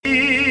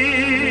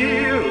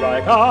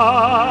like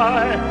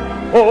I.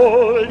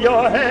 Hold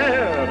your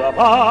head up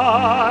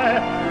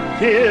high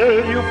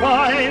till you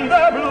find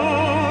the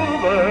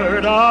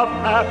bluebird of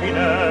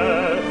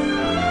happiness.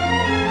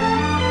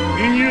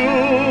 You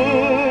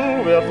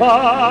will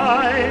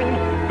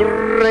find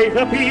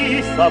greater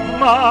peace of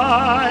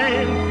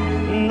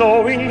mind,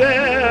 knowing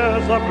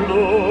there's a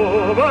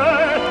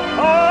bluebird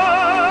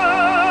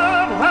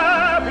of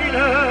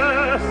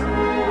happiness.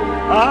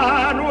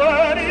 And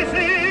when he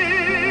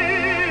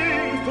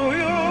sings to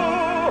you,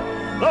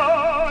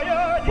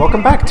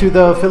 welcome back to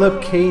the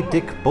Philip K.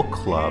 Dick Book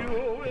Club.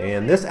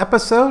 In this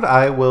episode,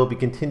 I will be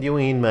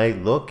continuing my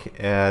look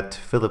at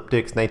Philip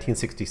Dick's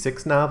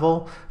 1966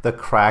 novel, The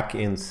Crack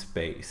in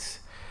Space.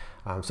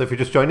 So if you're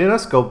just joining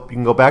us, you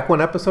can go back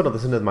one episode and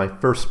listen to my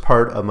first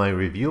part of my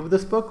review of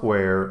this book,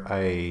 where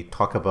I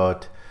talk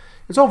about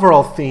its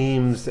overall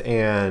themes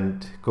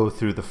and go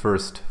through the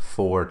first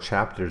 4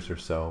 chapters or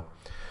so.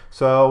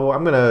 So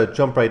I'm going to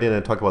jump right in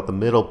and talk about the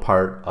middle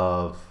part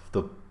of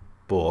the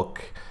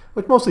book,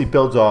 which mostly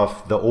builds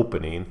off the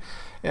opening.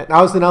 And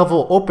now as the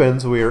novel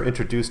opens, we are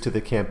introduced to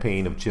the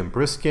campaign of Jim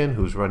Briskin,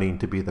 who's running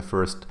to be the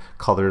first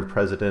colored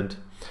president,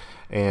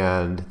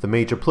 and the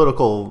major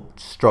political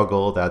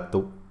struggle that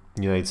the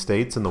United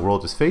States and the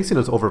world is facing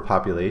is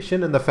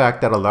overpopulation, and the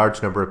fact that a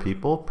large number of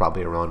people,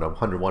 probably around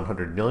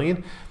 100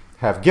 million,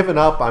 have given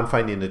up on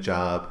finding a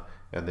job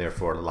and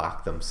therefore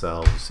locked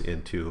themselves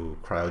into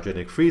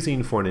cryogenic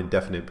freezing for an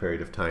indefinite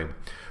period of time.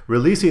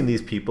 Releasing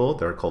these people,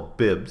 they're called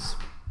bibs,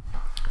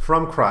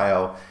 from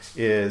cryo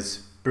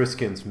is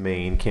Briskin's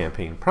main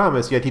campaign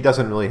promise, yet he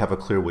doesn't really have a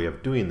clear way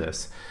of doing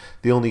this.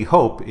 The only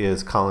hope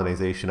is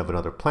colonization of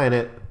another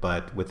planet,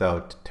 but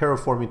without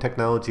terraforming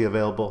technology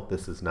available,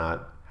 this is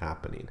not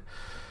happening.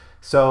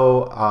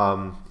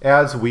 So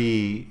as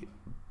we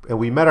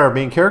met our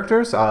main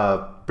characters,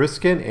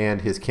 Briskin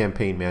and his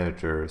campaign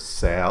manager,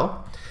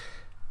 Sal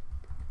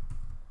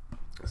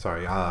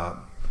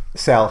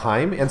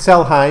Heim. And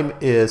Sal Heim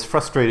is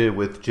frustrated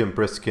with Jim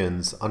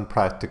Briskin's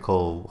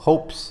unpractical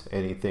hopes,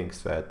 and he thinks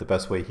that the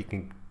best way he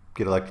can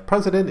get elected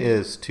president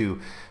is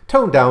to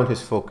tone down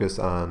his focus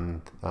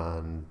on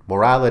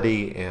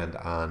morality and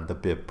on the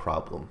bib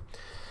problem.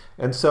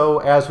 And so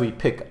as we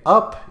pick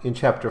up in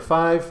chapter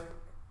 5,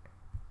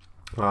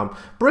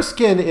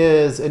 Briskin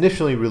is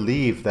initially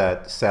relieved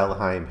that Sal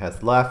Heim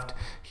has left.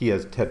 He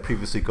had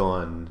previously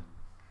gone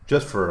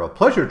just for a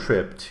pleasure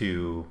trip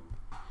to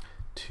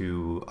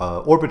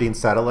orbiting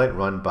satellite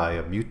run by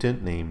a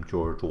mutant named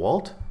George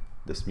Walt.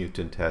 This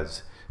mutant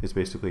is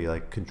basically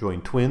like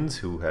conjoined twins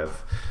who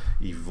have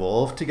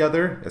evolved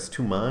together as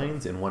 2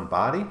 minds in one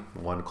body,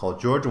 one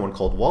called George and one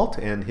called Walt,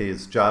 and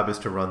his job is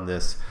to run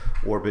this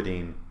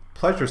orbiting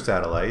pleasure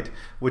satellite,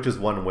 which is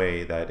one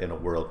way that in a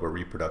world where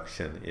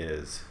reproduction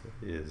is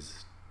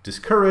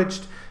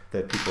discouraged,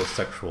 that people's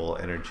sexual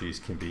energies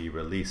can be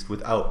released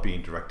without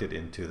being directed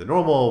into the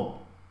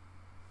normal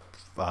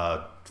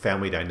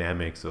family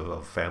dynamics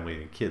of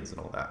family and kids and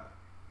all that.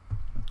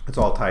 It's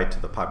all tied to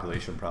the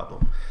population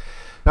problem.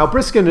 Now,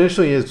 Briskin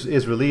initially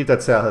is relieved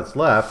that Sal has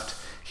left.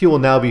 He will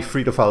now be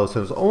free to follow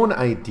his own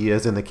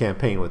ideas in the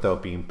campaign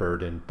without being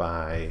burdened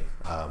by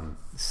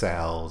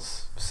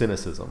Sal's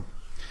cynicism.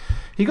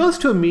 He goes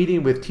to a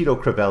meeting with Tito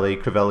Crivelli.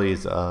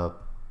 Crivelli's a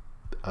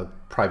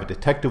private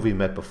detective we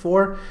met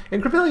before,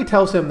 and Crivelli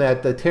tells him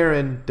that the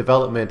Terran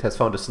development has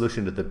found a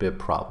solution to the bib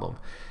problem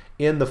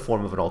in the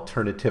form of an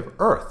alternative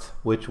Earth,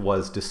 which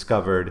was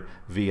discovered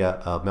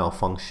via a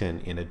malfunction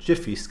in a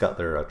Jiffy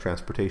Scuttler, a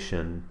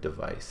transportation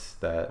device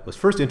that was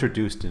first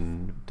introduced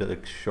in the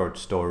short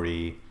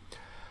story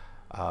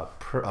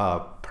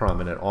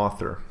Prominent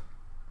Author.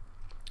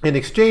 In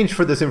exchange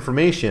for this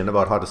information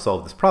about how to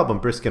solve this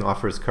problem, Briskin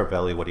offers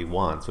Crivelli what he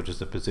wants, which is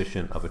the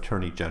position of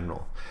Attorney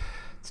General.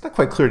 It's not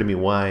quite clear to me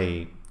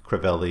why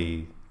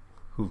Crivelli,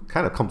 who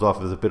kind of comes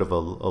off as a bit of a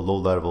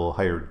low-level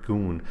hired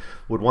goon,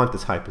 would want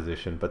this high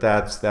position, but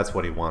that's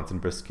what he wants,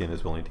 and Briskin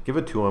is willing to give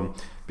it to him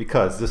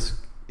because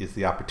this is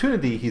the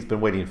opportunity he's been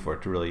waiting for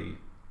to really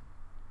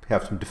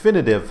have some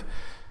definitive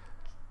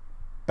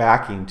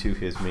backing to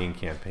his main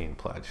campaign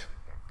pledge.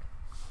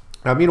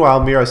 Now,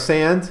 meanwhile, Mira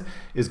Sands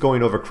is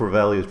going over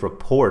Crivelli's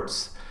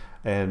reports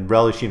and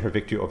relishing her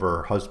victory over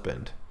her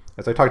husband.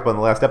 As I talked about in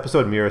the last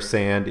episode, Mira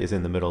Sand is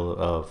in the middle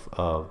of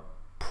a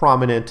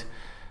prominent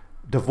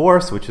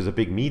divorce, which is a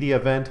big media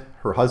event.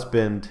 Her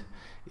husband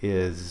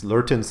is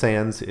Lurton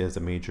Sands, is a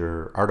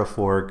major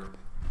Artiforg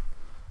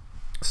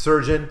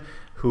surgeon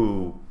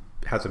who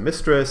has a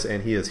mistress,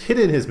 and he has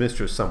hidden his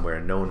mistress somewhere,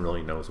 and no one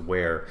really knows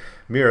where.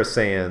 Mira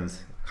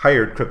Sands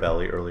hired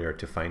Crivelli earlier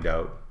to find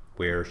out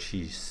where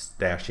she's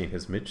stashing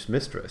his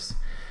mistress.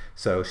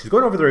 So she's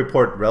going over the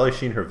report,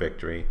 relishing her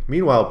victory.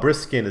 Meanwhile,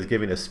 Briskin is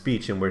giving a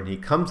speech in where he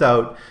comes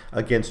out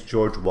against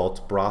George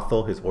Walt's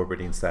brothel, his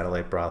orbiting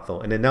satellite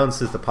brothel, and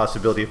announces the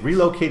possibility of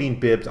relocating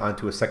bibs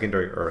onto a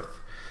secondary Earth.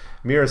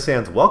 Mira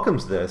Sands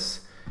welcomes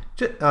this,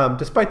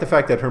 despite the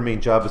fact that her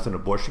main job is an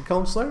abortion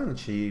counselor, and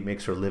she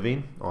makes her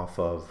living off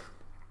of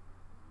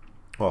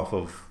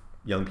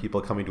young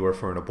people coming to her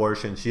for an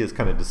abortion. She is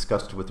kind of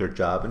disgusted with her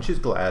job, and she's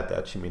glad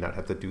that she may not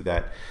have to do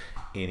that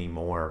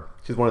anymore.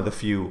 She's one of the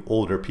few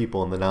older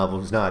people in the novel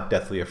who's not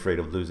deathly afraid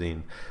of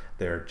losing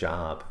their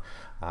job.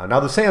 Now,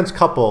 the Sands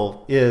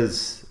couple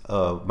is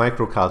a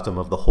microcosm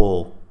of the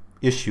whole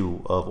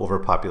issue of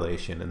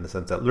overpopulation, in the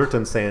sense that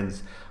Lurton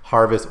Sands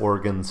harvest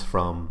organs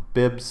from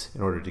bibs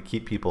in order to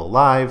keep people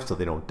alive so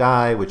they don't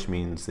die, which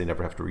means they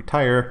never have to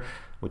retire,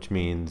 which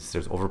means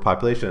there's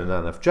overpopulation and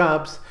not enough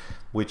jobs,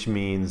 which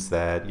means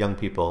that young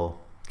people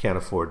can't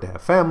afford to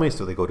have families,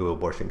 so they go to an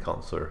abortion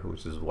counselor, which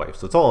is his wife.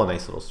 So it's all a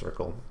nice little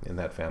circle in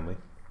that family.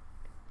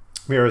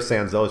 Mira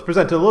Sands, though, is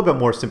presented a little bit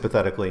more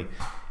sympathetically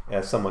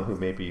as someone who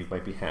maybe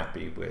might be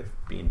happy with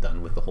being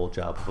done with the whole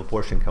job of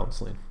abortion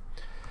counseling.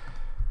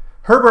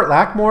 Herbert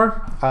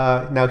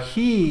Lackmore, now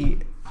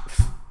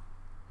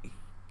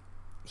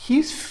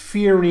he's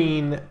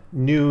fearing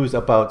news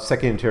about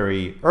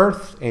Secondary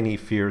Earth, and he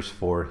fears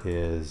for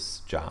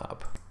his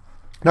job.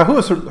 Now, who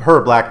is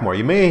Herb Lackmore?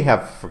 You may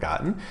have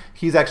forgotten.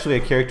 He's actually a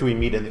character we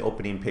meet in the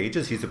opening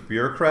pages. He's a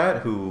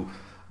bureaucrat who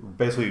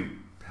basically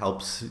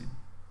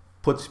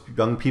puts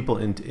young people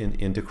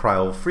into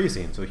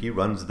cryo-freezing. So he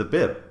runs the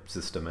bib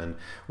system. And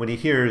when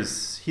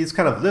he's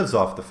kind of lives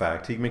off the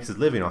fact, he makes his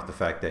living off the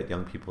fact that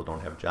young people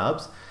don't have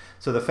jobs.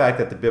 So the fact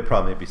that the bib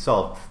problem may be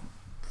solved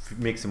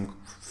makes him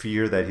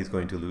fear that he's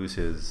going to lose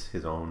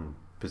his own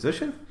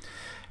position.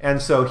 And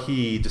so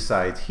he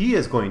decides he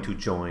is going to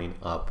join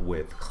up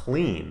with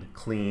CLEAN.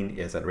 CLEAN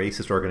is a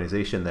racist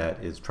organization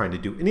that is trying to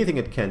do anything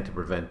it can to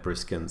prevent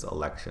Briskin's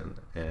election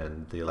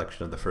and the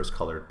election of the first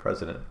colored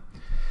president.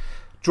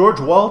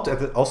 George Walt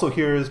also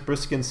hears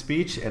Briskin's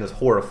speech and is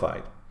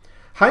horrified.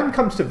 Haim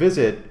comes to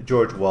visit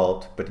George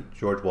Walt, but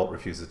George Walt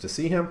refuses to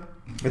see him.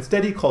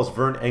 Instead, he calls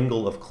Vern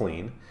Engel of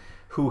CLEAN,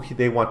 who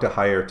they want to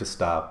hire to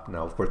stop.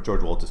 Now, of course,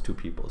 George Walt is two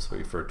people, so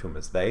we refer to him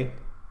as they.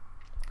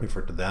 We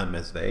refer to them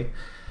as they.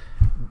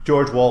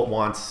 George Walt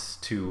wants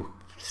to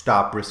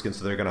stop Briskin,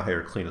 so they're going to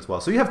hire CLEAN as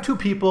well. So you have two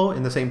people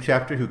in the same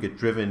chapter who get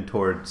driven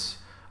towards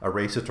a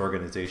racist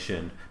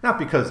organization, not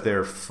because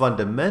they're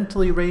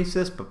fundamentally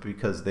racist, but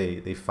because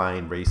they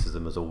find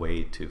racism as a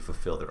way to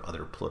fulfill their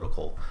other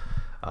political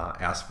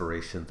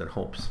aspirations and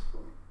hopes.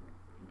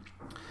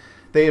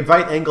 They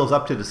invite Engels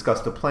up to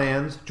discuss the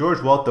plans.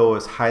 George Walt, though,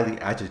 is highly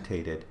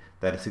agitated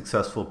that a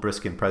successful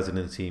Briskin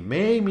presidency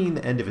may mean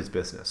the end of his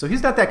business. So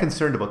he's not that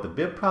concerned about the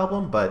bib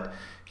problem, but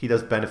he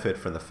does benefit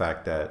from the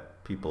fact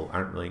that people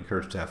aren't really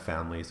encouraged to have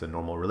families and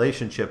normal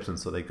relationships, and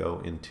so they go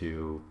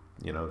into,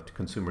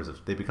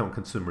 they become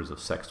consumers of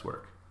sex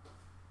work.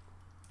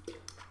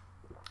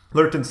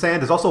 Lurton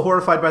Sand is also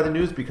horrified by the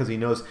news because he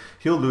knows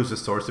he'll lose the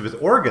source of his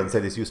organs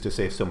that he's used to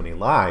save so many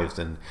lives.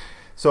 And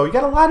so you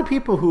got a lot of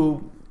people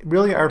who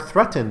really are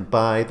threatened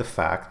by the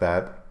fact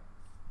that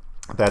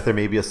there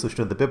may be a solution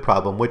to the bib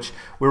problem, which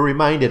we're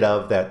reminded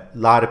of, that a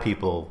lot of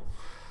people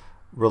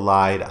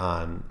relied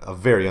on a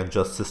very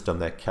unjust system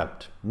that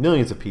kept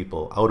millions of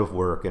people out of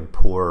work and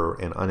poor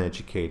and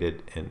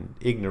uneducated and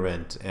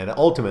ignorant, and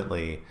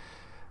ultimately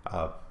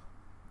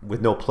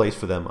with no place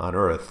for them on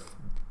Earth.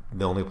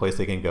 The only place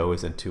they can go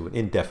is into an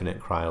indefinite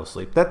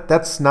cryosleep.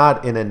 That's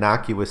not an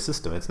innocuous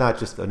system. It's not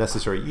just a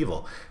necessary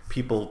evil.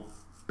 People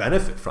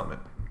benefit from it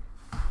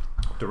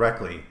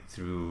directly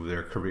through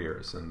their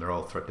careers, and they're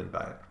all threatened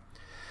by it.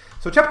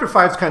 So chapter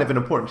 5 is kind of an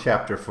important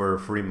chapter for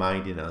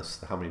reminding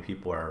us how many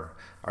people are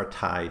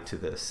tied to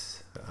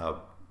this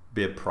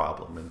bib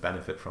problem and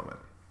benefit from it.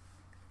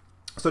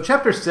 So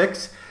chapter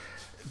 6,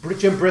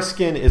 Jim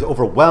Briskin is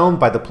overwhelmed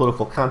by the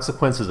political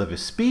consequences of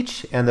his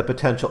speech and the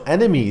potential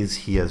enemies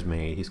he has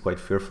made. He's quite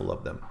fearful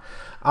of them.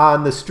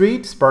 On the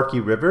street, Sparky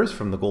Rivers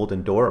from the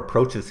Golden Door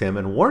approaches him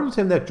and warns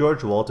him that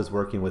George Walt is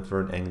working with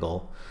Vern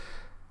Engel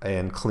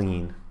and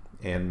CLEAN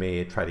and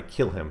may try to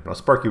kill him. Now,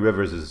 Sparky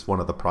Rivers is one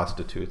of the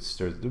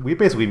prostitutes. We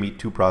basically meet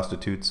two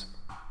prostitutes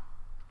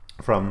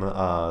from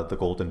the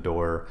Golden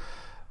Door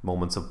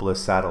Moments of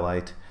Bliss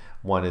satellite.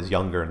 One is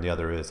younger and the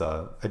other is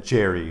a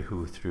Jerry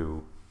who,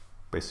 through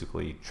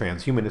basically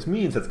transhumanist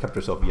means, has kept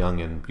herself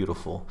young and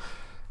beautiful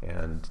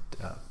and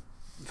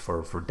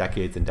for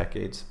decades and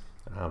decades.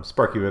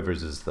 Sparky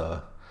Rivers is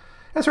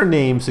as her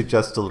name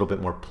suggests, a little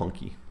bit more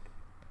plunky.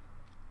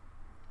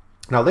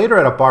 Now, later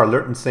at a bar,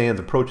 Lurton Sands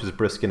approaches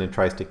Briskin and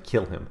tries to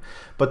kill him,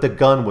 but the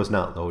gun was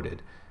not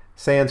loaded.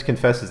 Sands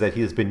confesses that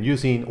he has been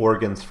using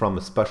organs from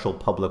a special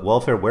public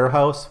welfare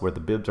warehouse where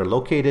the bibs are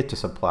located to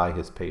supply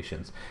his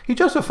patients. He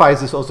justifies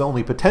this as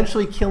only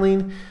potentially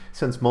killing,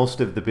 since most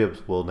of the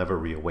bibs will never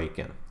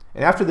reawaken.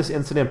 And after this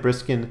incident,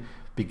 Briskin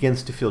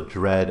begins to feel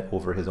dread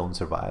over his own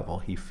survival.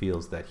 He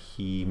feels that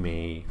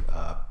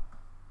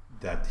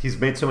that he's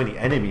made so many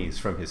enemies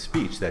from his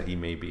speech that he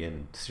may be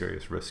in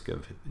serious risk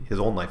of his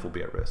own life will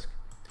be at risk.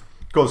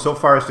 Goes so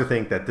far as to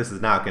think that this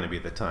is not going to be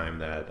the time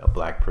that a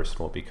black person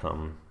will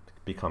become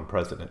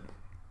president.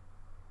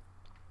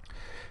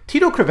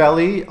 Tito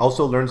Crivelli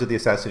also learns of the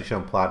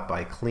assassination plot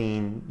by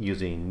CLEAN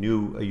using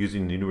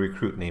the new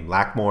recruit named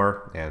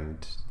Lackmore,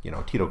 and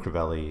Tito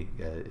Crivelli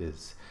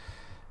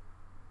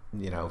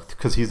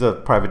because he's a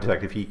private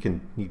detective, he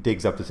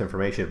digs up this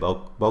information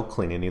about boat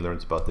cleaning. He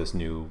learns about this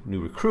new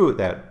recruit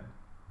that,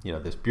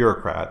 this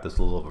bureaucrat, this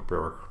little of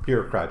a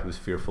bureaucrat who's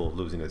fearful of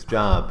losing his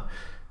job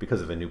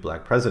because of a new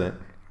black president.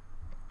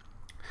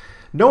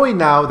 Knowing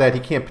now that he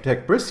can't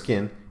protect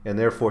Briskin, and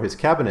therefore his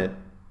cabinet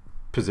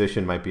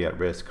position might be at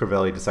risk,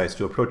 Crivelli decides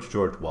to approach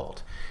George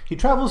Walt. He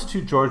travels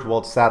to George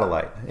Walt's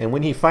satellite, and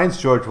when he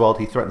finds George Walt,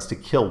 he threatens to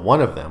kill one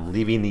of them,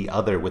 leaving the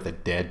other with a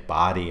dead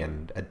body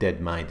and a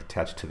dead mind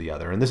attached to the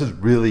other. And this is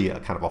really a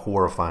kind of a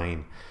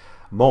horrifying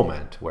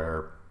moment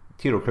where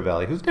Tito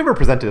Crivelli, who's never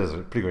presented as a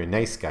particularly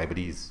nice guy, but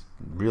he's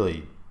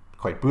really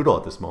quite brutal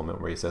at this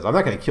moment, where he says, I'm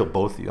not going to kill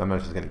both of you, I'm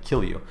not just going to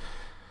kill you.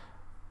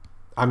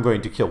 I'm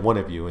going to kill one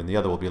of you, and the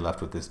other will be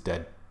left with this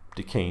dead,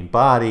 decaying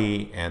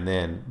body. And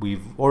then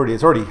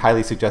it's already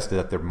highly suggested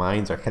that their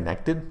minds are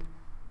connected,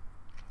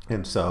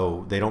 and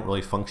so they don't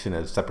really function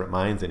as separate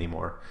minds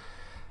anymore.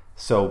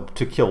 So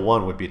to kill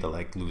one would be to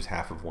lose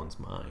half of one's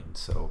mind.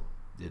 So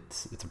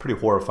it's a pretty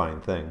horrifying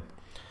thing.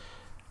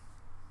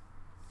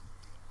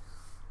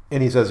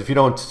 And he says, if you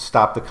don't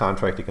stop the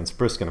contract against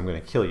Briskin, I'm going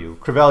to kill you.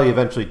 Crivelli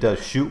eventually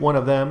does shoot one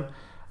of them,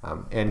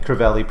 and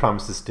Crivelli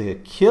promises to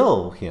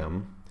kill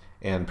him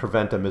and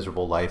prevent a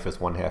miserable life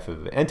as one half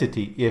of an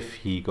entity if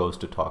he goes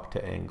to talk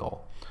to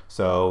Engel.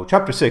 So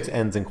chapter 6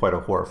 ends in quite a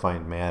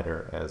horrifying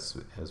manner as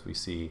we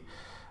see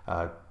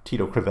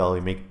Tito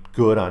Crivelli make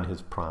good on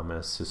his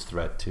promise, his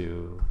threat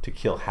to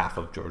kill half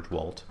of George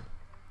Walt.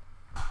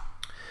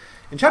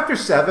 In chapter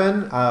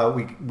 7,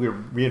 we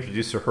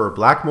reintroduce Herb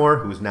Blackmore,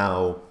 who's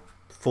now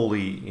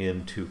fully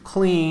into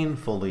Clean,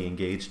 fully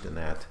engaged in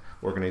that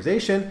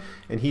organization,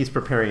 and he's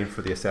preparing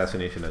for the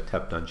assassination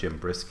attempt on Jim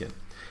Briskin.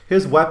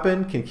 His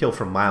weapon can kill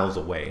from miles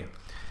away,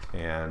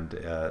 and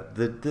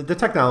the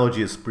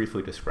technology is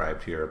briefly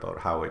described here about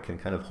how it can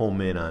kind of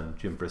home in on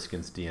Jim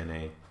Briskin's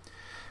DNA.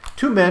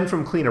 2 men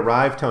from Clean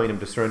arrive, telling him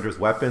to surrender his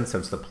weapon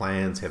since the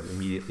plans have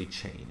immediately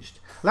changed.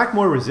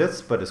 Blackmore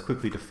resists, but is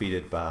quickly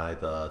defeated by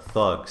the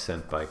thug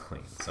sent by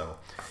Clean. So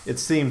it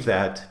seems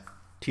that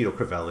Tito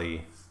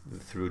Crivelli,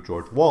 through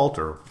George Walt,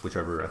 or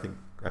whichever,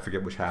 I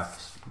forget which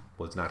half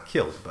was not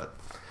killed, but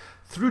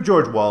through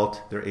George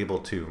Walt, they're able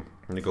to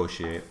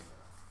negotiate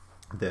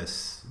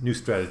this new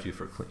strategy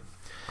for Clean.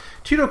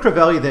 Tito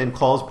Crivelli then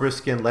calls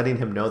Briskin, letting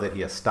him know that he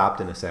has stopped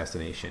an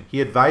assassination.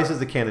 He advises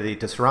the candidate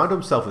to surround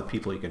himself with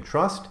people he can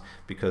trust,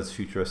 because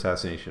future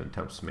assassination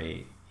attempts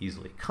may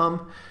easily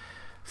come.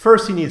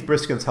 First, he needs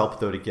Briskin's help,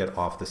 though, to get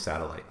off the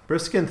satellite.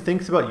 Briskin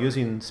thinks about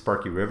using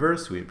Sparky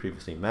Rivers, who he had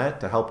previously met,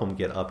 to help him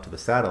get up to the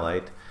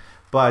satellite,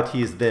 but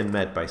he's then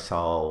met by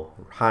Saul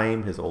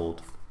Heim, his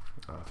old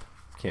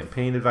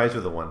campaign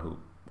advisor, the one who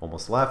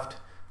almost left,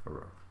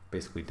 or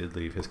basically did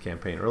leave his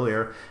campaign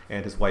earlier,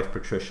 and his wife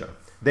Patricia.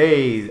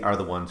 They are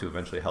the ones who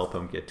eventually help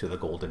him get to the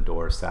Golden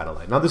Door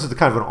satellite. Now, this is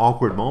kind of an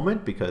awkward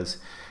moment because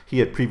he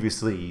had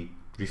previously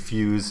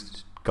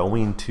refused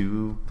going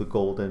to the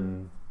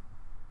Golden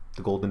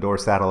Door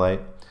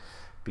satellite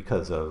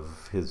because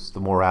of the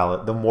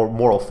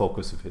moral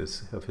focus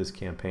of his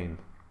campaign.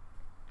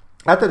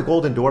 At the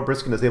Golden Door,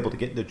 Briskin is able to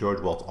get into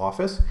George Walt's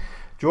office.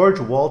 George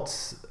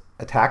Walt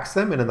attacks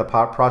them, and in the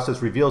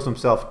process reveals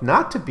himself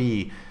not to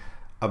be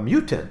a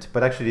mutant,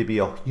 but actually to be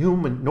a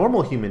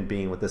normal human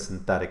being with a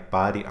synthetic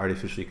body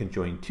artificially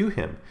conjoined to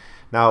him.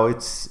 Now,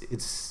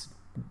 it's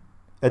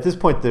at this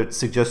point that it's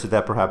suggested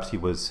that perhaps he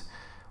was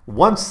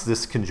once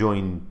this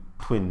conjoined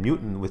twin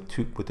mutant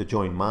with a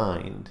joined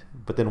mind,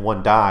 but then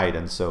one died,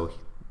 and so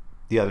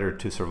the other,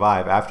 to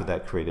survive after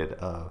that, created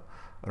an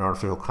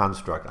artificial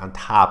construct on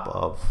top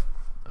of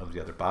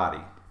the other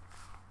body.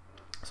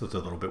 So it's a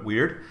little bit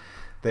weird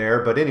there,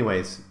 but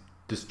anyways,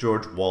 this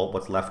George Walt,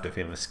 what's left of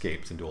him,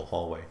 escapes into a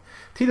hallway.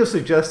 Tito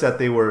suggests that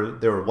they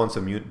were once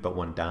a mutant, but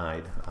one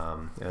died,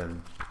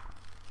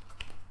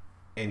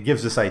 and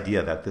gives this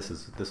idea that this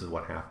is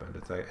what happened.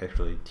 It's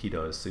actually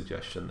Tito's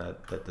suggestion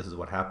that this is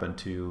what happened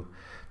to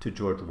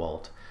George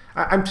Walt.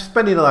 I'm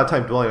spending a lot of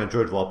time dwelling on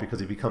George Walt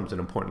because he becomes an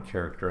important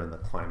character in the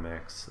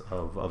climax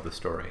of the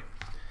story.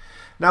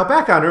 Now,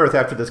 back on Earth,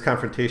 after this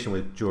confrontation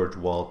with George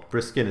Walt,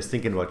 Briskin is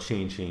thinking about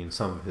changing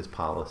some of his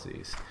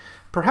policies.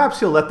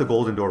 Perhaps he'll let the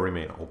Golden Door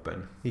remain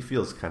open. He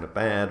feels kind of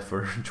bad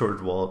for George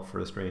Walt for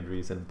a strange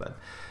reason, but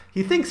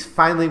he thinks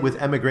finally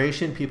with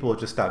emigration, people will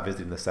just stop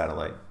visiting the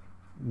satellite.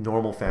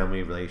 Normal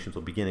family relations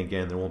will begin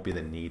again. There won't be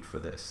the need for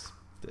this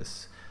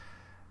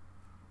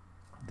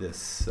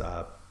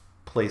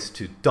place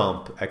to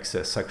dump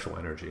excess sexual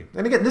energy.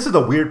 And again, this is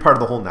a weird part of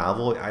the whole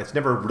novel. It's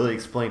never really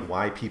explained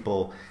why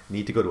people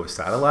need to go to a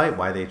satellite,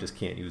 why they just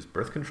can't use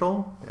birth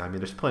control. I mean,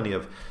 there's plenty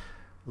of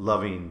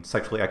loving,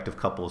 sexually active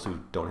couples who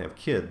don't have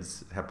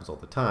kids. It happens all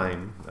the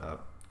time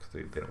because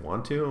they don't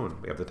want to,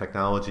 and we have the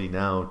technology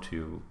now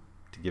to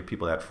give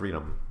people that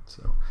freedom.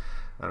 So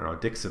I don't know.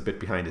 Dick's a bit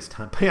behind his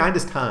time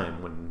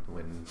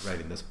when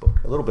writing this book.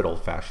 A little bit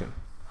old-fashioned.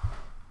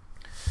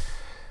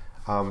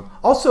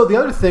 Also, the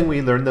other thing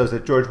we learned, though, is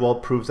that George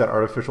Walt proves that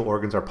artificial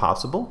organs are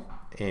possible,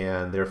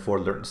 and therefore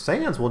Lurton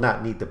Sands will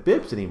not need the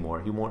bibs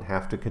anymore. He won't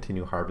have to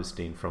continue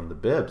harvesting from the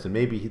bibs, and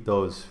maybe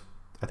those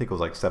I think it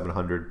was like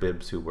 700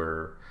 Bibs who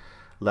were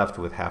left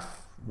with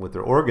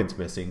their organs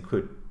missing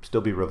could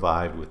still be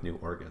revived with new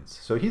organs.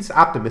 So he's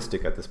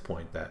optimistic at this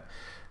point that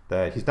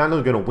he's not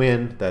only going to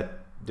win, that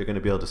they're going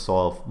to be able to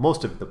solve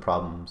most of the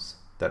problems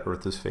that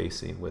Earth is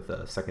facing with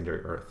a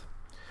secondary Earth.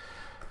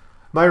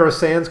 Myra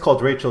Sands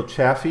called Rachel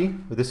Chaffee.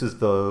 This is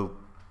the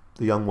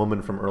young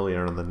woman from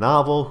earlier in the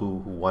novel who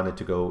wanted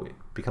to go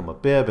become a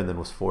Bib and then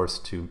was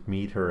forced to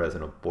meet her as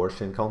an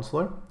abortion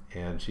counselor.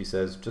 And she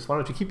says, just why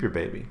don't you keep your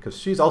baby? Because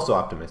she's also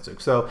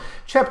optimistic. So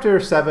chapter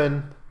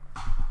 7,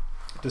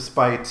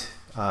 despite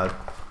the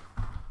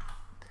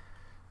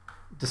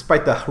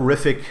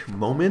horrific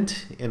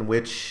moment in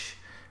which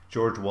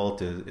George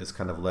Walt is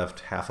kind of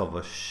left half of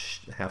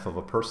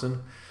a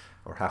person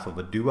or half of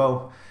a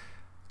duo,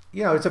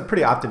 it's a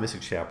pretty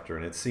optimistic chapter,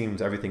 and it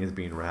seems everything is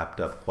being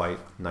wrapped up quite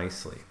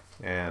nicely.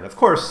 And of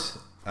course,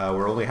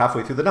 we're only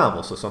halfway through the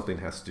novel, so something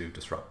has to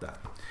disrupt that.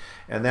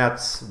 And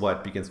that's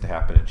what begins to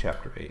happen in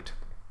chapter 8.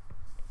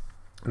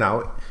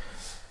 Now,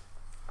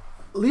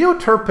 Leo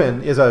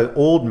Turpin is an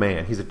old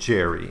man. He's a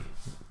Jerry,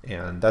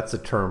 and that's a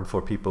term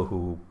for people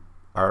who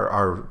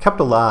are kept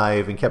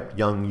alive and kept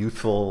young,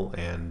 youthful,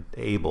 and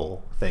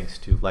able thanks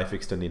to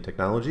life-extending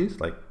technologies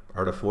like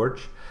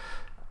Artiforge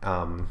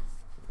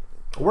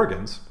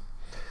organs.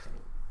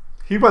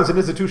 He runs an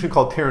institution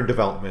called Terran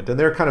Development, and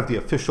they're kind of the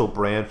official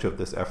branch of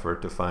this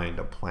effort to find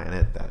a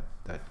planet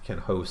that can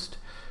host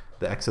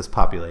the excess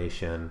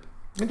population,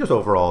 and just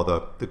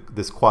overall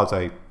this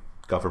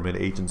quasi-government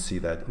agency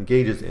that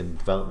engages in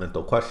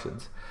developmental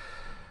questions.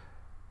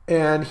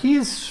 And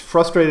he's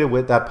frustrated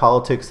with that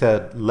politics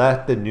had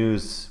let the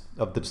news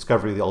of the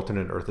discovery of the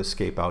alternate Earth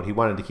escape out. He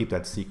wanted to keep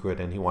that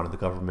secret, and he wanted the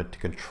government to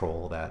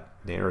control that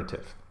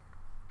narrative.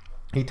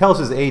 He tells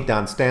his aide,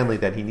 Don Stanley,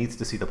 that he needs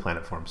to see the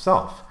planet for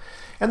himself.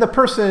 And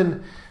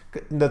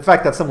the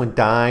fact that someone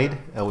died,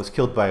 was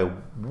killed by a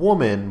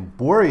woman,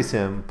 worries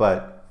him,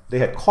 but they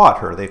had caught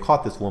her. They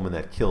caught this woman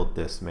that killed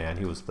this man.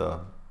 He was the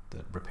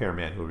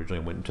repairman who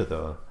originally went into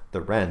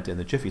the Rent in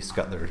the Jiffy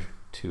Scuttler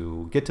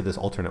to get to this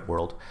alternate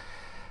world.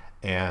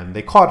 And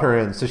they caught her,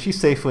 and so she's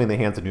safely in the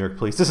hands of New York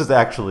police. This is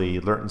actually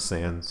Lurton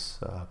Sands'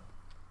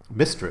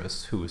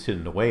 mistress, who was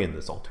hidden away in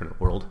this alternate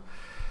world.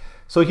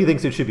 So he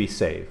thinks it should be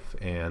safe.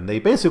 And they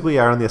basically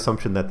are on the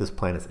assumption that this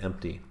planet's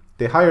empty.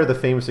 They hire the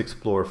famous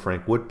explorer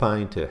Frank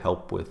Woodbine to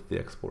help with the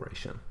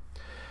exploration.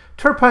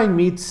 Turpin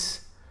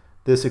meets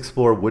this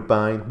explorer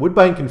Woodbine.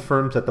 Woodbine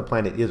confirms that the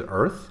planet is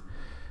Earth.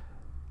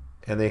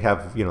 And they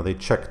have, they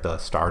check the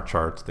star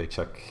charts, they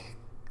check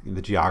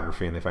the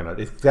geography, and they find out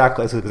it's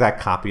an exact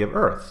copy of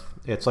Earth.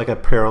 It's like a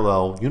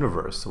parallel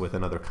universe with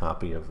another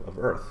copy of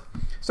Earth.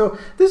 So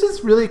this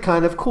is really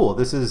kind of cool.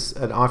 This is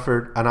an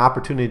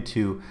opportunity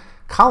to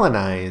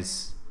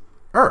colonize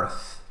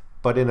Earth,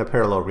 but in a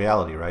parallel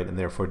reality, right? And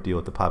therefore deal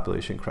with the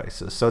population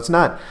crisis. So it's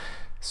not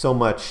so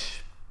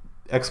much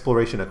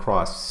exploration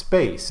across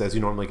space as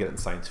you normally get in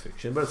science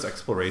fiction, but it's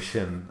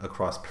exploration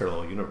across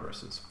parallel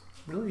universes.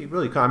 Really,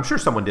 really cool. I'm sure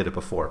someone did it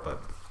before,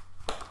 but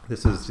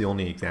this is the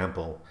only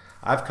example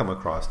I've come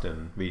across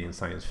in reading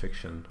science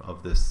fiction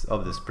of this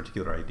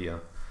particular idea.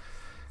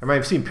 I mean,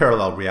 I've seen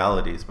parallel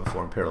realities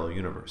before in parallel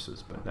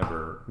universes, but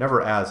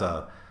never as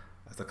a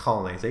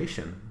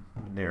colonization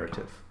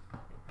narrative.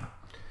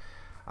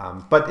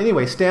 But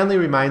anyway, Stanley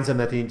reminds them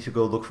that they need to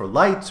go look for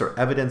lights or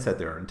evidence that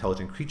there are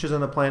intelligent creatures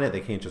on the planet. They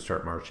can't just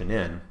start marching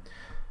in.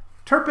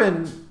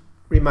 Turpin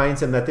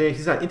reminds them that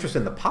he's not interested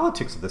in the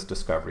politics of this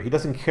discovery. He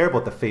doesn't care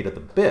about the fate of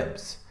the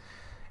Bibs.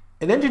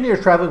 An engineer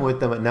traveling with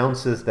them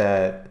announces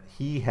that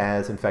he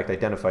has, in fact,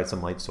 identified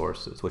some light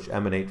sources which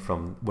emanate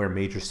from where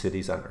major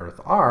cities on Earth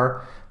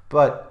are,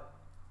 but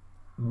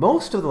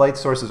most of the light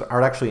sources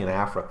are actually in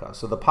Africa.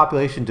 So the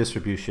population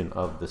distribution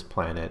of this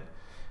planet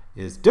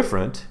is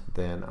different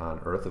than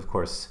on Earth. Of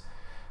course,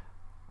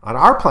 on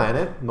our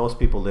planet, most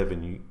people live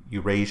in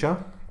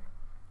Eurasia.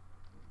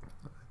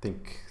 I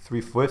think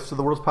 3/5 of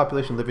the world's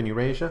population live in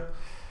Eurasia.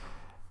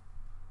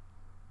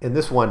 In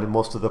this one,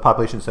 most of the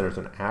population centers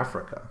in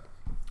Africa.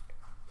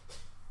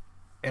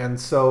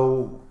 And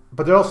so,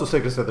 but there also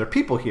suggests that there are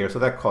people here, so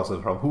that causes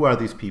a problem. Who are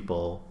these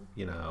people?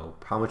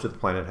 How much of the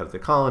planet have they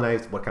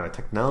colonized? What kind of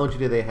technology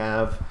do they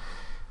have?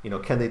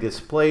 Can they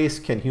displace?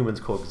 Can humans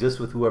coexist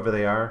with whoever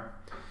they are?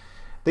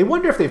 They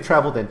wonder if they've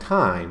traveled in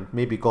time,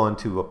 maybe gone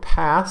to a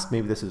past.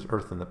 Maybe this is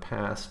Earth in the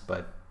past,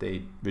 but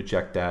they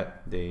reject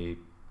that.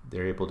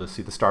 They're able to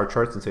see the star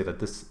charts and say that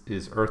this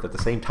is Earth at the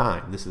same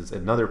time. This is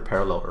another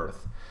parallel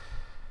Earth.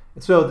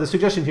 So the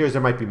suggestion here is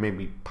there might be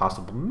many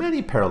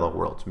parallel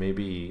worlds.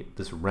 Maybe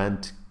this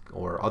Rent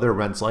or other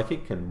Rents like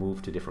it can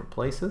move to different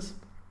places.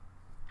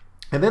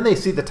 And then they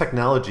see the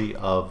technology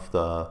of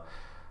the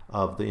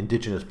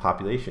indigenous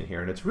population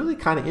here, and it's really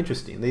kind of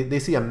interesting. They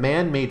see a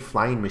man-made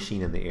flying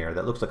machine in the air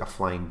that looks like a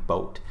flying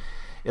boat.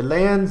 It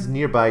lands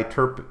nearby.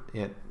 Turpin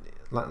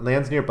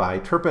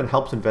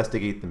helps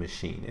investigate the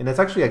machine, and it's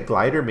actually a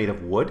glider made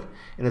of wood,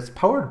 and it's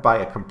powered by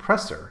a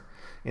compressor,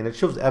 and it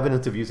shows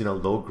evidence of using a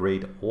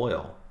low-grade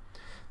oil.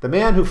 The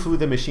man who flew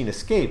the machine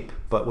escaped,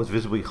 but was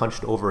visibly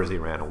hunched over as he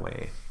ran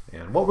away.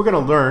 And what we're going to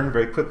learn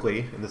very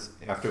quickly, in this,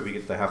 after we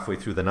get to halfway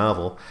through the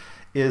novel,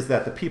 is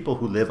that the people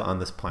who live on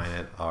this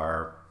planet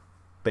are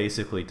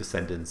basically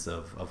descendants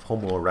of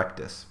Homo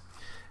erectus.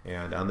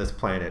 And on this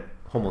planet,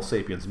 Homo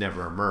sapiens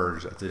never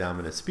emerged as the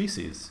dominant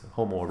species.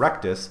 Homo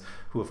erectus,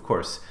 who of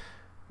course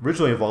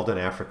originally evolved in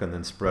Africa and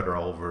then spread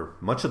all over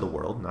much of the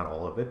world, not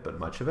all of it, but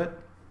much of it,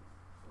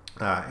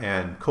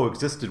 and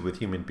coexisted with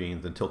human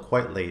beings until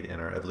quite late in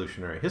our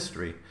evolutionary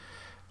history,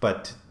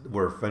 but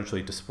were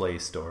eventually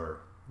displaced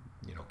or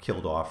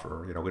killed off,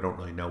 or we don't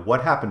really know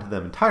what happened to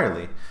them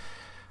entirely.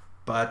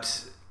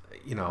 But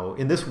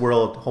in this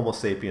world, Homo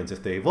sapiens,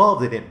 if they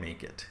evolved, they didn't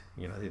make it.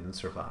 They didn't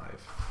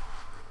survive,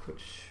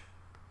 which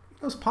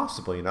is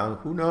possible.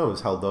 Who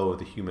knows how low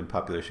the human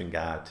population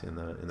got in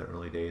the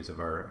early days of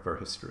our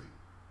history.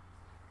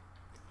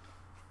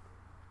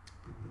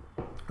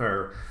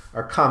 Our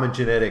common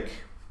genetic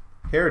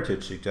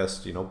heritage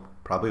suggests,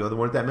 probably there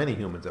weren't that many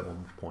humans at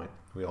one point.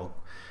 We all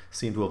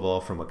seem to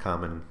evolve from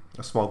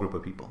a small group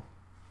of people.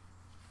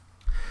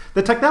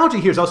 The technology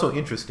here is also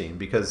interesting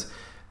because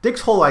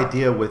Dick's whole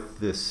idea with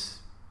this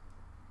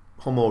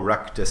Homo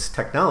erectus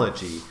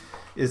technology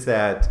is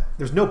that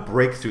there's no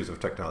breakthroughs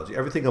of technology.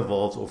 Everything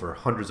evolves over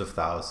hundreds of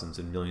thousands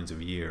and millions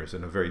of years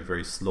in a very,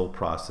 very slow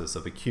process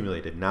of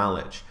accumulated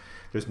knowledge.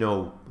 There's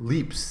no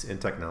leaps in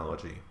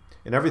technology.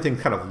 And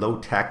everything's kind of low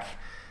tech.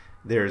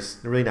 There's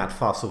really not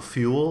fossil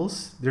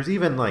fuels. There's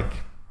even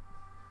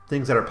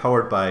things that are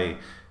powered by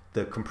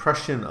the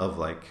compression of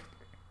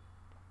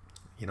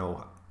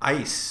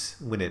ice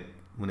when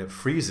it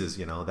freezes,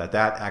 that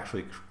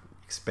actually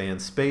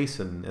expands space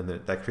and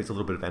that creates a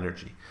little bit of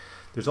energy.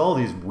 There's all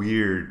these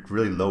weird,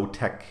 really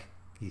low-tech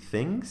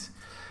things.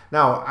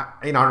 Now,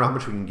 I don't know how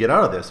much we can get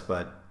out of this,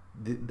 but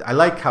I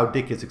like how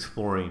Dick is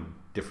exploring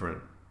different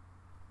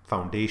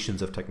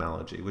foundations of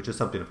technology, which is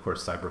something, of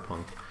course,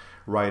 cyberpunk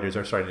writers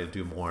are starting to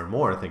do more and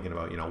more, thinking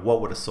about,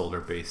 what would a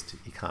solar-based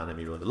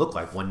economy really look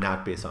like, one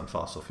not based on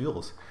fossil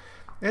fuels.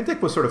 And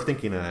Dick was sort of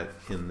thinking of that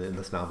in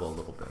this novel a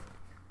little bit.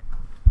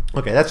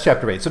 Okay, that's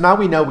chapter 8. So now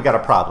we know we got a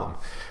problem.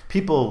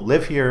 People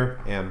live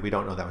here, and we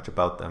don't know that much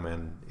about them.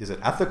 And is it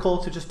ethical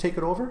to just take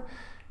it over?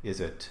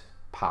 Is it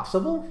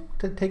possible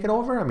to take it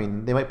over? I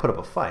mean, they might put up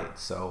a fight.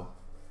 So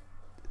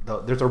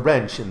there's a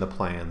wrench in the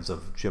plans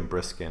of Jim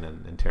Briskin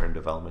and Terran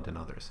Development and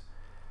others.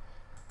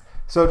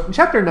 So in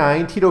chapter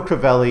 9, Tito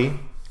Crivelli,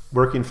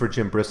 working for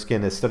Jim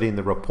Briskin, is studying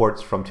the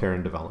reports from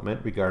Terran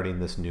Development regarding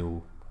this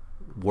new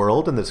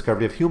world and the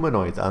discovery of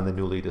humanoids on the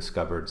newly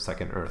discovered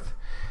second Earth.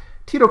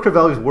 Tito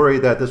Crivelli is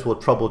worried that this will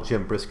trouble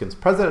Jim Briskin's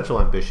presidential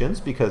ambitions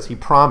because he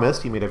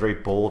made a very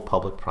bold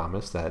public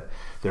promise that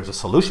there's a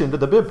solution to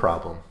the bib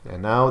problem.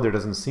 And now there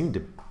doesn't seem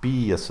to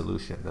be a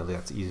solution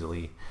that's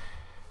easily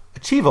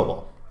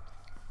achievable.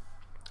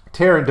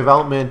 Terran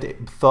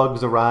Development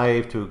thugs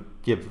arrive to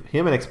give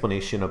him an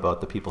explanation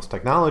about the people's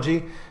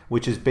technology,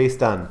 which is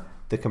based on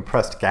the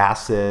compressed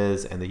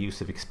gases and the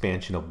use of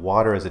expansion of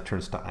water as it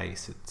turns to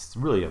ice. It's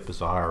really a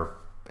bizarre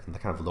and the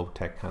kind of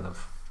low-tech kind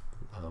of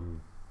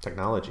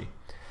technology.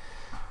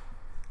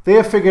 They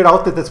have figured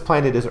out that this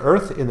planet is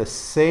Earth in the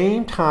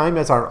same time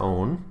as our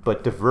own,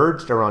 but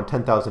diverged around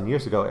 10,000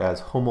 years ago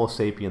as Homo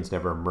sapiens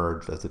never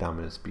emerged as the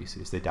dominant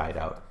species. They died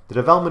out. The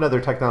development of their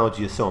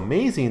technology is so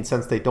amazing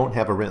since they don't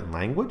have a written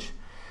language.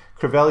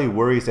 Crivelli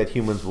worries that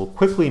humans will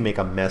quickly make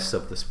a mess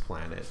of this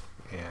planet.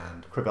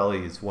 And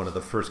Crivelli is one of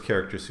the first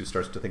characters who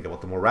starts to think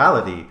about the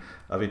morality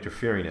of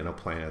interfering in a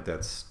planet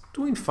that's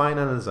doing fine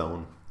on its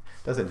own.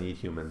 Doesn't need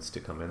humans to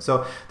come in.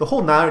 So the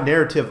whole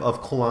narrative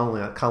of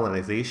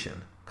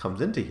colonization comes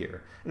into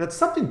here. And it's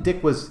something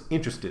Dick was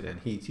interested in.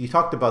 He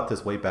talked about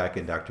this way back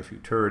in Dr.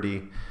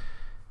 Futurity.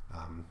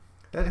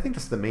 I think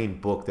that's the main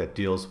book that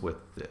deals with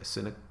this.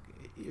 And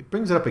it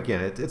brings it up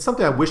again. It's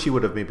something I wish he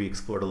would have maybe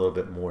explored a little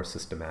bit more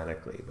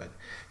systematically. But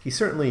he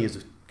certainly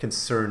is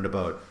concerned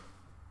about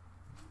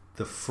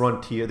the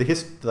frontier, the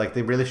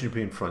relationship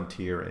between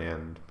frontier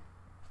and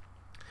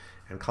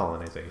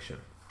colonization.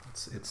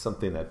 It's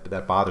something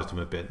that bothers him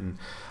a bit. And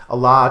a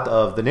lot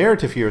of the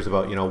narrative here is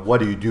about, what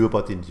do you do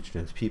about the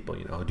indigenous people?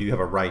 Do you have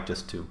a right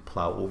just to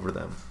plow over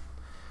them?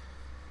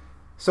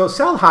 So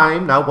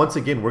Selheim, now once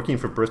again working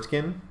for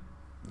Briskin,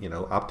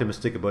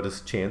 optimistic about his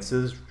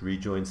chances,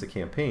 rejoins the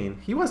campaign.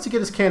 He wants to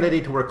get his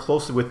candidate to work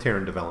closely with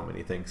Terran Development.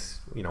 He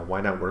thinks,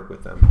 why not work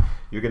with them?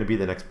 You're going to be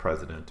the next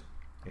president.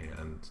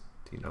 And,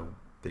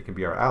 they can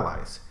be our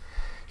allies.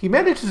 He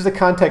manages to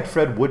contact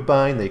Fred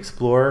Woodbine, the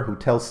explorer, who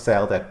tells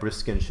Sal that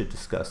Briskin should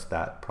discuss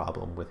that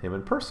problem with him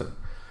in person.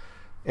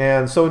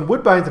 And so in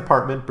Woodbine's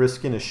apartment,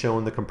 Briskin is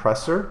shown the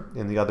compressor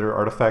and the other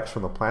artifacts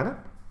from the planet.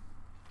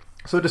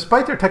 So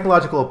despite their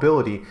technological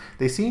ability,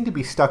 they seem to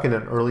be stuck in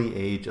an early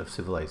age of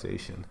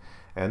civilization.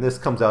 And this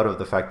comes out of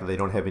the fact that they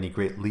don't have any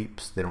great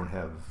leaps. They don't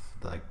have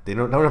they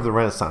don't have the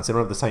Renaissance. They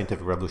don't have the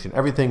scientific revolution.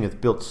 Everything is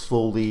built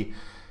slowly,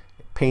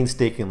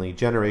 painstakingly,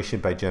 generation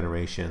by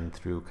generation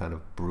through kind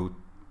of brute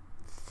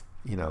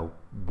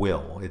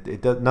will.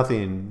 It does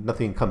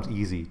nothing comes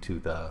easy to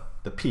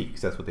the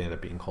peaks. That's what they end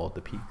up being called,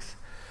 the peaks.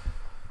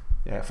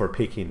 Yeah, for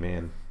Peking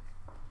man.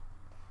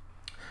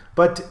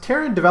 But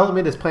Terran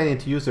Development is planning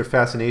to use their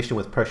fascination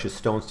with precious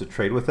stones to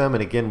trade with them.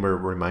 And again, we're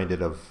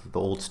reminded of the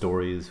old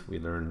stories we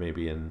learned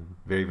maybe in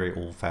very, very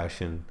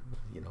old-fashioned,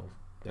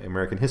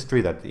 American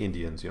history, that the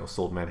Indians,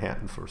 sold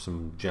Manhattan for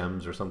some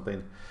gems or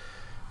something.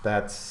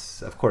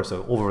 That's, of course,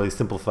 an overly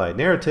simplified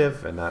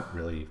narrative and not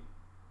really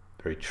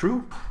very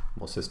true.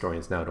 Most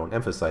historians now don't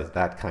emphasize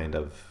that kind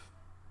of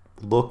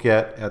look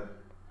at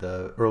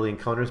the early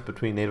encounters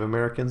between Native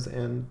Americans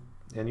and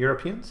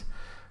Europeans.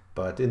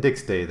 But in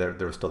Dick's day, there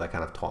was still that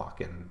kind of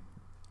talk. And,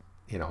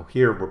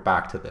 here we're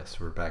back to this.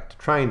 We're back to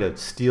trying to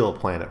steal a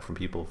planet from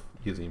people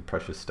using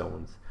precious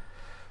stones.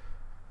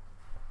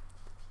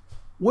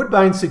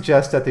 Woodbine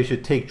suggests that they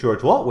should take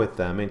George Walt with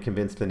them and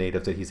convince the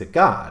natives that he's a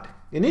god.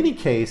 In any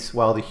case,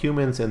 while the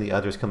humans and the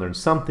others can learn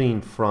something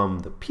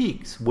from the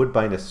Peaks,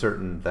 Woodbine is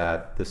certain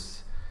that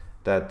this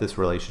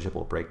relationship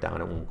will break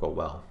down. It won't go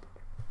well.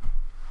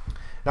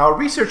 Now, a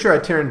researcher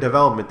at Terran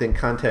Development then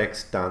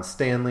contacts Don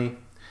Stanley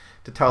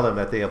to tell them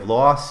that they have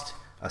lost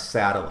a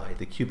satellite,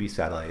 the QB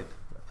satellite.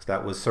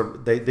 That was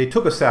they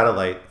took a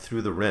satellite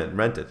through the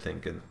Rent, I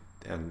think,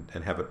 and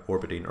have it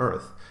orbiting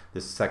Earth,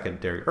 this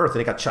secondary Earth,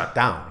 and it got shot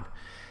down.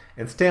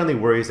 And Stanley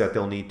worries that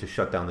they'll need to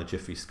shut down the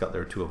Jiffy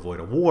Scuttler to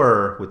avoid a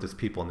war with these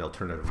people on the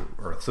alternative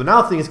Earth. So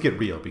now things get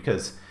real,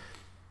 because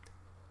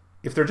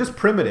if they're just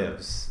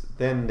primitives,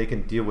 then they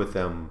can deal with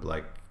them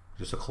like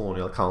just a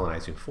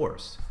colonizing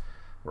force,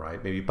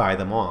 right? Maybe buy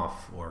them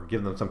off or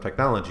give them some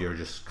technology or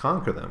just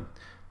conquer them.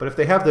 But if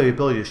they have the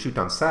ability to shoot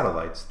down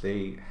satellites,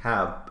 they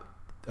have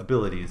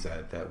abilities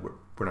that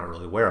we're not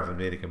really aware of,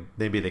 and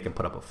maybe they can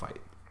put up a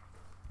fight.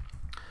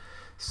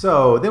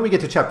 So then we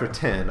get to chapter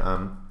 10.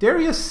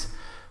 Darius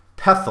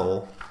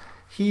Pethel,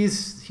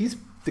 he's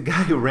the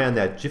guy who ran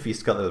that Jiffy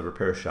Scuttler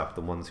repair shop,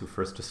 the ones who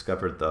first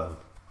discovered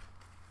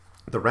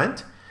the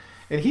Rent.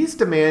 And he's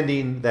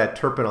demanding that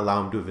Turpin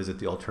allow him to visit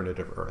the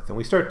alternative Earth. And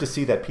we start to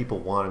see that people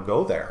want to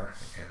go there.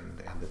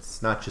 And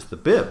it's not just the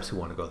Bibbs who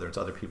want to go there. It's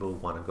other people who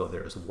want to go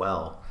there as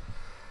well.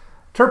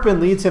 Turpin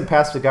leads him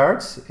past the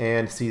guards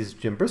and sees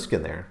Jim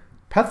Briskin there.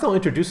 Pethel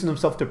introduces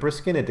himself to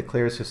Briskin and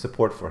declares his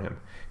support for him.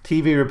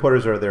 TV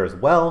reporters are there as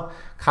well,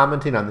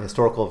 commenting on the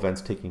historical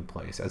events taking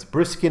place, as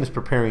Briskin is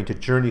preparing to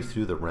journey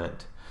through the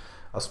Rent.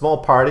 A small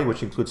party,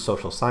 which includes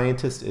social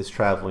scientists, is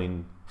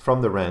traveling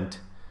from the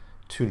Rent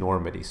to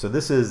Normandy. So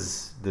this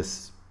is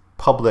this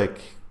public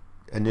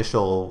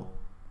initial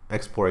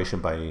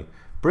exploration by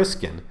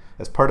Briskin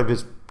as part of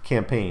his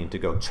campaign to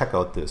go check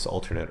out this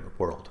alternate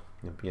world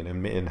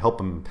and help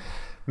him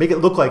make it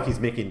look like he's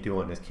making do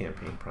on his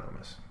campaign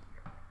promise.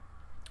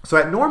 So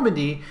at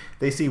Normandy,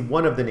 they see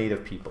one of the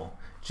native people.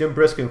 Jim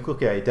Briskin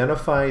quickly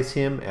identifies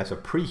him as a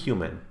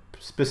pre-human,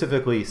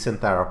 specifically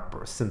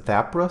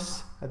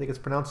Synthapus, I think it's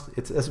pronounced.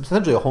 It's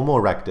essentially a Homo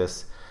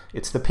erectus.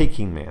 It's the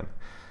Peking man.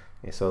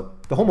 Okay, so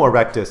the Homo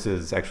erectus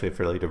is actually a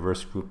fairly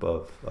diverse group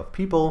of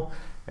people,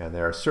 and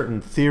there are certain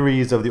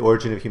theories of the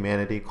origin of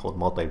humanity called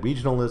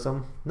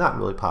multi-regionalism, not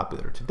really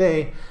popular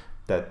today,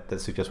 that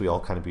suggests we all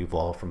kind of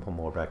evolved from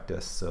Homo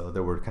erectus. So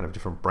there were kind of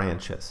different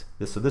branches.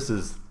 This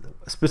is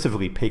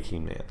specifically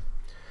Peking man,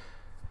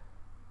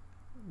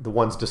 the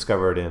ones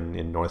discovered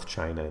in North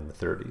China in the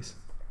 30s.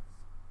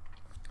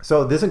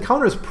 So these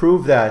encounters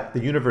prove that the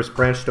universe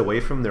branched away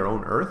from their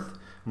own Earth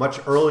much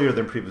earlier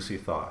than previously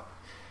thought.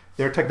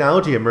 Their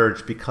technology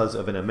emerged because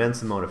of an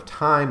immense amount of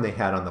time they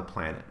had on the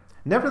planet.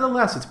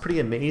 Nevertheless, it's pretty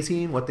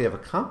amazing what they have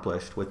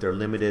accomplished with their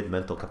limited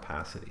mental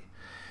capacity.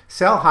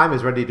 Sal Heim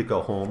is ready to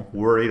go home,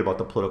 worried about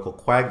the political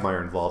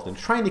quagmire involved in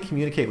trying to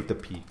communicate with the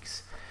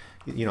Peaks.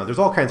 There's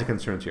all kinds of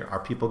concerns here. Are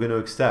people going to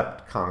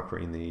accept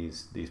conquering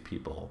these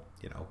people?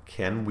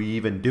 Can we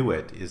even do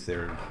it? Is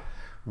there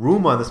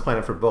room on this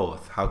planet for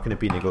both? How can it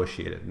be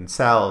negotiated? And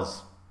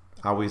Sal's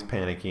always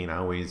panicking,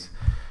 always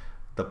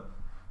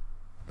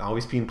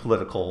being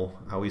political,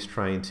 always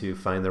trying to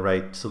find the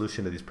right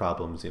solution to these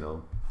problems.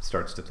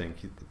 Starts to think,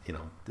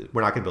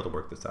 we're not going to be able to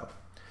work this out.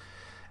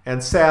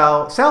 And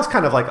Sal's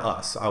kind of like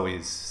us,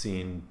 always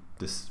seeing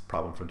this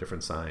problem from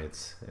different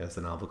sides as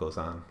the novel goes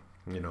on.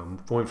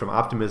 Going from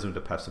optimism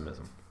to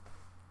pessimism.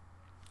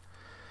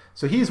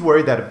 So he's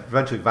worried that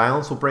eventually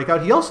violence will break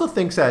out. He also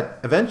thinks that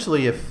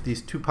eventually, if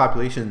these two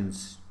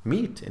populations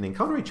meet and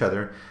encounter each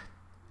other,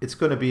 it's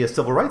going to be a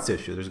civil rights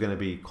issue. There's going to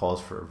be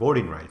calls for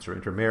voting rights or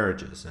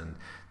intermarriages. And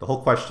the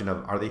whole question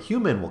of are they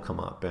human will come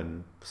up.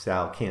 And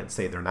Sal can't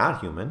say they're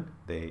not human.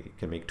 They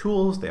can make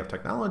tools. They have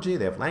technology.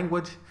 They have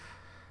language.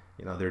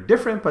 They're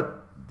different,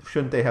 but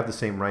shouldn't they have the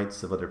same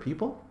rights of other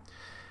people?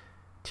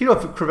 Tito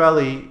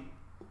Crivelli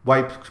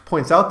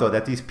points out, though,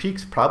 that these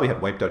Peaks probably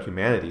had wiped out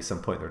humanity at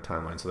some point in their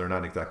timeline, so they're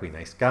not exactly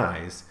nice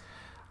guys.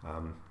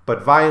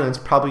 But violence,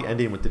 probably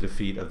ending with the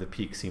defeat of the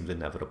Peaks, seems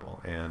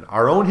inevitable. And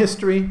our own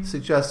history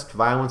suggests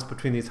violence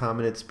between these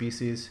hominid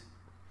species.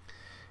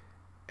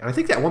 And I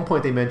think at one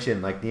point they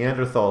mentioned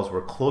Neanderthals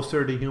were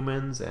closer to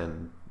humans,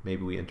 and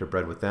maybe we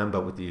interbred with them,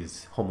 but with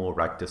these Homo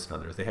erectus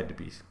and others, they had to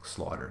be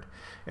slaughtered.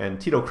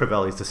 And Tito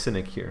Crivelli's the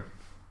cynic here.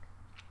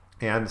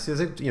 And says,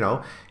 if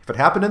it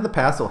happened in the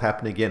past, it'll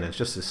happen again. It's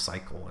just this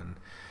cycle. And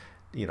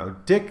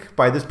Dick,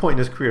 by this point in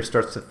his career,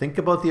 starts to think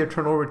about the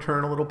eternal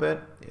return a little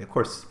bit. Of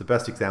course, the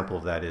best example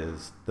of that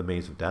is The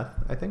Maze of Death,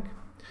 I think.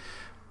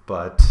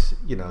 But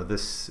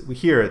it's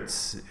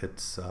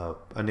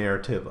a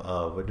narrative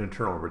of an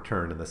eternal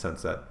return in the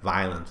sense that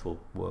violence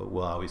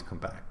will always come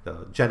back.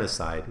 The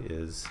genocide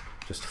is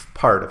just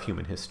part of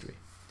human history.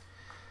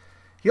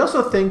 He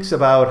also thinks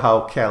about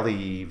how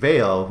Callie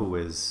Vale, who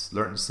is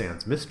Lurton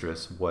Sand's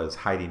mistress, was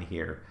hiding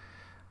here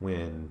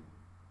when,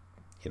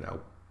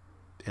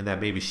 and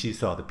that maybe she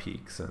saw the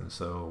peaks. And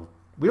so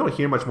we don't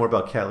hear much more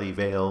about Callie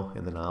Vale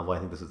in the novel. I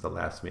think this is the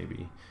last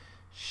maybe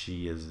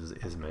she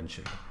is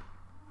mentioned.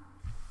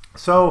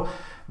 So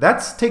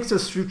that takes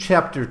us through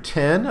chapter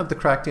 10 of The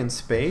Crack in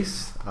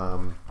Space.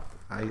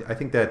 I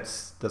think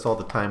that's all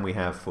the time we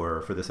have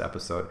for this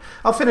episode.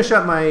 I'll finish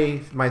up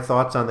my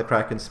thoughts on The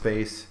Crack in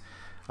Space.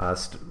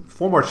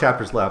 4 more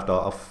chapters left.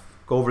 I'll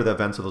go over the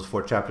events of those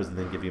 4 chapters and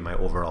then give you my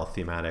overall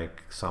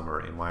thematic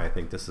summary and why I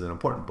think this is an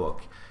important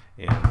book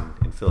in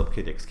Philip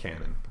K. Dick's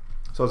canon.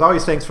 So as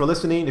always, thanks for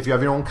listening. If you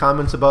have your own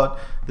comments about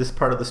this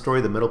part of the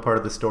story, the middle part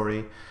of the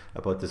story,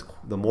 about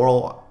the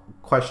moral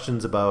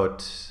questions about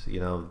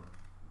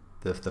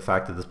the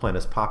fact that this planet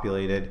is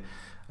populated,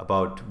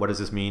 about what does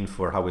this mean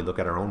for how we look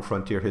at our own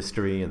frontier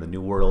history and the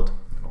New World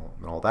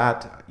and all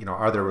that,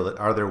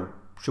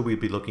 should we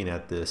be looking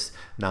at this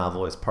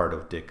novel as part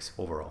of Dick's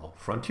overall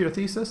frontier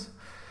thesis?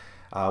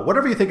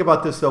 Whatever you think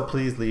about this, though,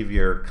 please leave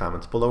your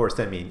comments below or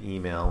send me an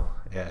email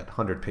at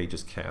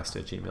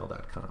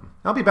 100pagescast@gmail.com.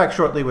 I'll be back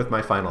shortly with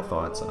my final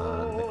thoughts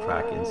on The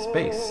Crack in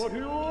Space.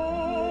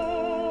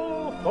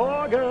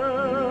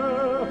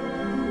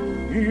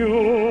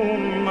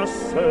 You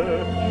must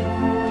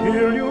search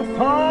till you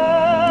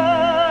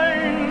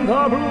find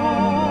the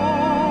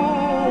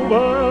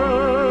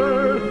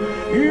bluebird.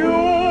 You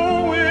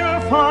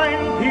will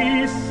find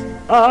peace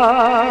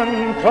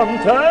and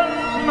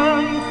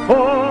contentment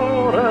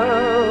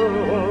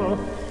forever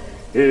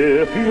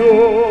if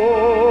you